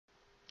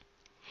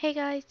Hey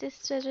guys,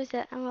 this is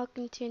Rosette and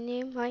welcome to a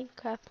new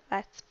Minecraft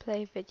Let's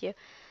Play video.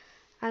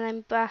 And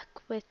I'm back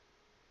with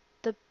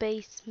the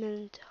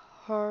basement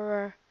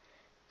horror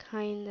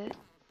kinda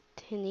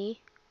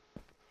tinny.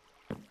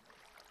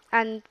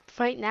 And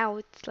right now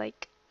it's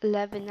like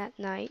 11 at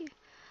night.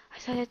 I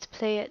decided to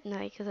play at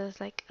night because I was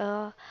like,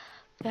 oh,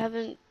 I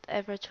haven't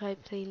ever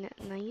tried playing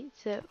at night,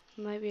 so it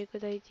might be a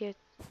good idea.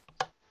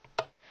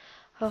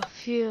 Oh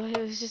phew, it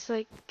was just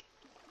like,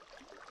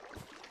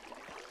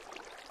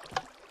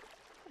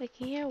 I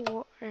can hear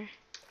water.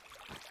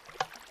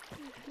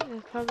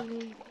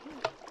 Probably,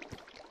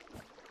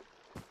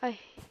 I,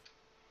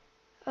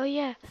 oh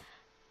yeah.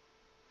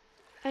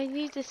 I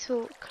knew this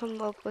will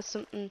come up with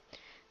something.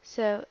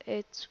 So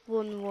it's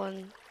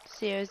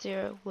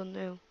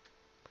 110010.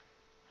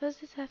 What does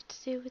this have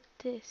to do with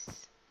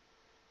this?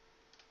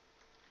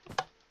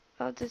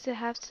 Oh, does it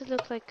have to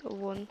look like a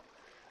 1?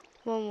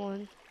 1,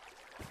 1.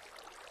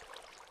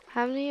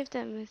 How many of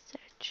them is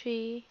there?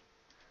 3,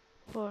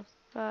 4,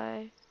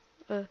 5,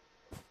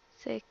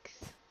 6.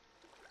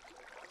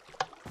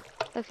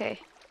 Okay,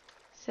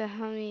 so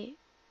how many?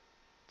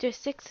 There's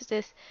 6 of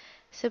this.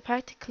 So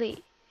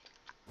practically,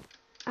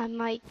 I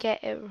might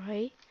get it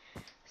right.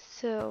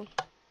 So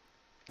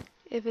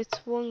if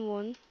it's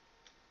 1100,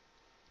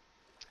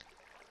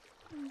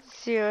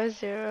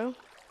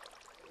 10.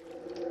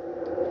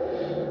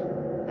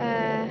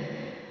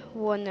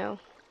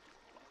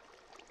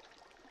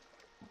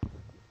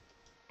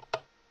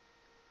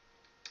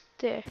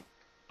 There.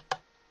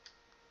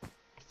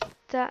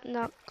 That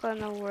not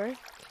gonna work?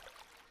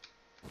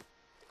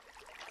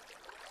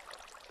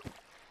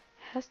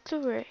 Has to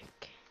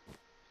work.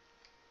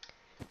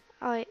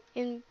 I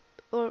in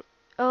or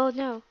oh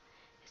no,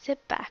 is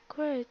it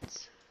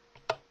backwards?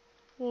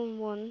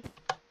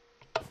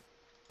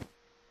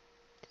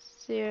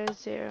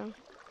 1100.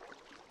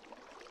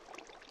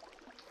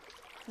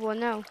 Well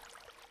no,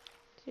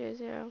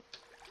 00.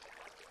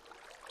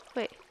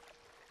 Wait,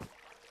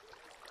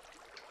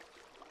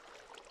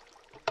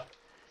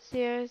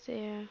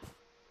 001.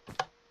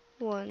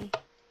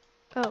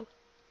 Oh,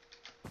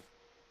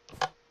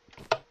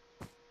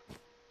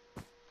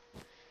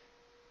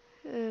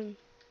 um,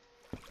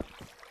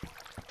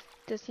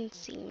 doesn't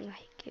seem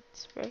like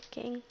it's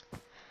working.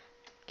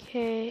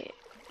 Okay,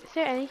 is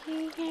there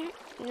anything in here?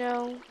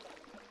 No.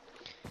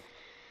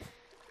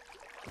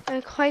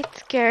 I'm quite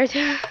scared.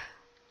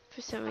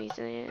 For some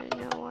reason, I don't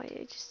know why.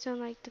 I just don't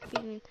like the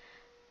feeling.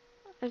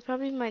 I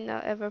probably might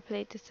not ever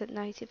play this at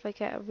night if I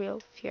get a real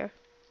fear.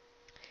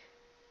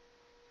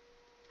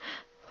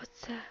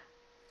 What's that?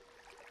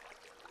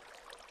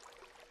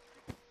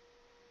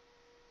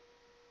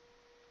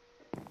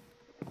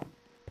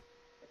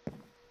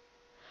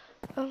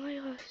 Oh my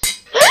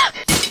gosh.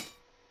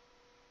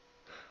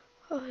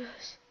 Oh my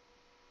gosh.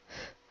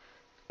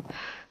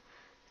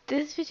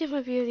 This video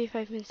might be only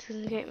 5 minutes because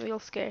I'm getting real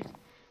scared.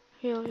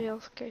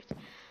 Real scared.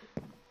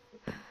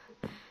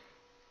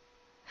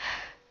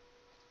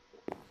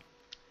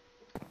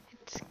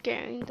 It's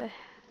scaring the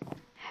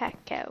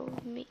heck out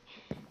of me.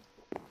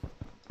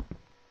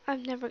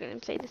 I'm never gonna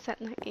play this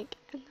at night again.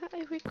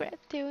 I regret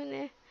doing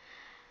it.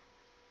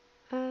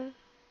 Oh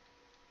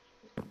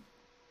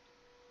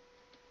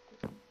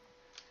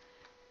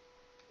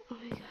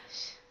my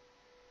gosh.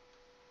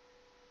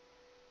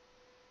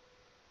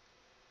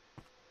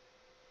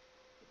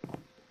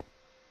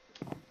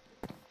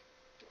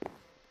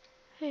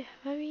 Hey,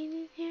 have I been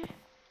in here?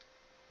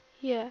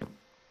 Yeah.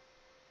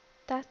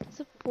 That's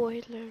the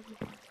boiler room.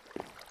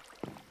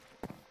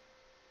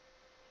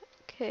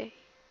 Okay.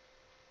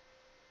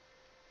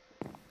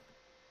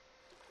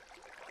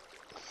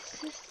 This is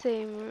the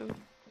same room.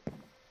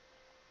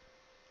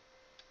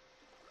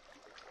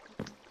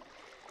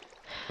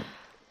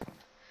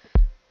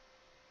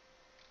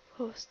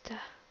 What was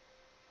that?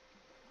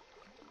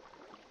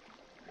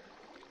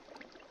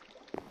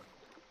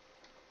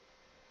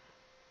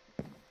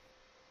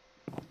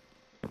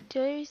 The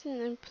only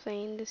reason I'm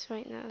playing this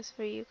right now is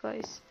for you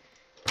guys.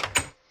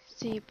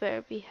 So you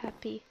better be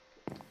happy.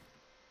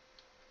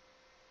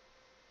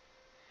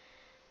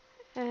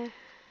 I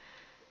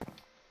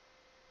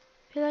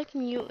feel like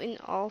muting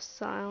all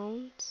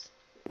sounds.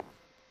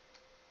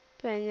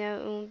 But I know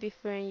it won't be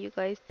fair on you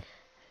guys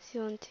as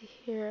you want to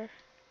hear.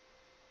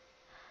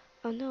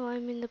 Oh no,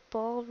 I'm in the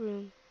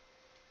ballroom.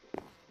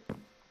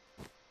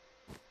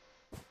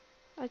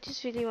 I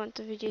just really want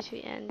the video to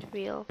end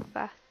real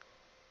fast.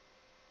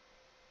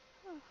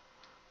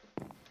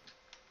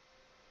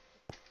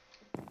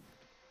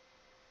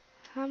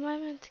 How am I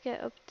meant to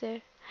get up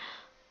there?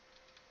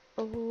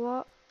 Oh,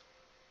 what?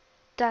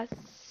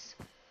 That's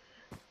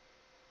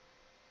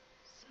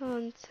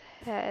someone's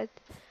head.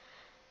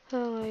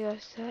 Oh my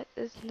gosh, that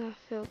does not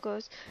feel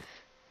good.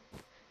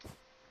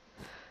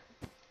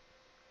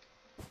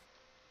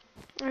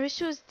 I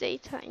wish it was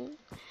daytime.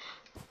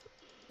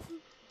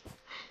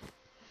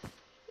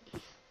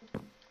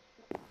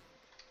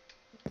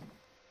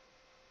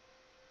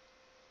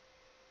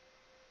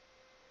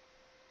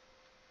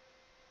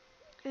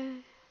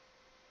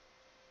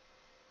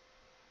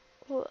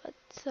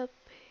 What's up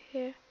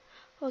here?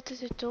 Oh,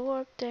 there's a door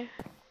up there.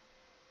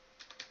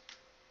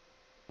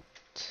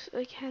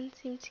 I can't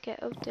seem to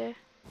get up there.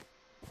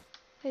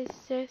 Is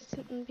there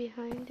something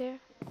behind there?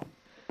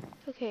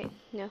 Okay,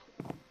 no.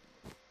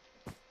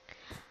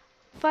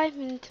 5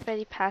 minutes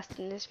already passed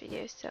in this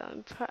video,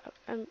 so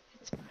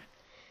it's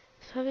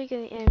probably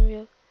gonna end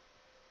real.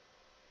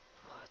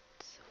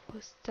 What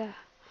was that?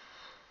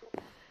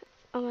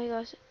 Oh my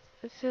gosh,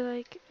 I feel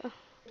like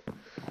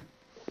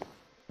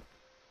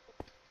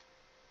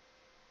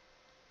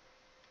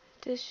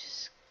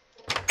this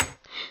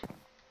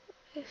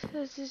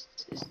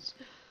just.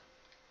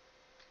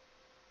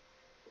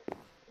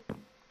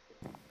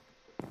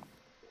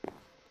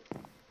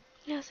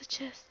 There's a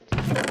chest.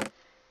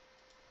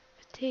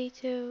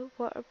 Potato,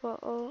 water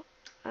bottle,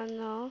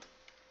 and all.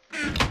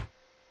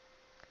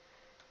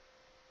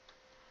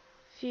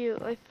 Phew,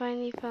 I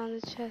finally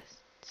found the chest.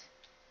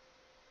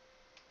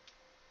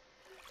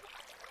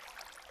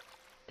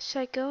 Should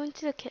I go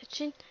into the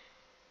kitchen?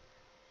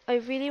 I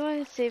really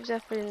want to save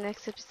that for the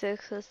next episode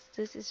because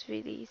this is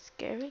really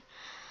scary.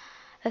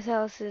 As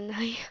well as the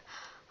night.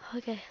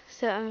 Okay,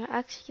 so I'm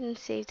actually going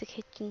to save the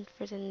kitchen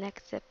for the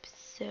next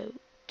episode.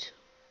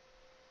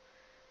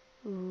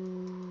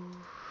 Ooh.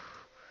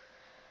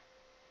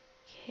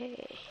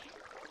 Okay.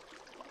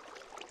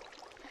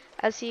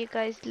 I'll see you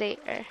guys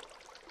later.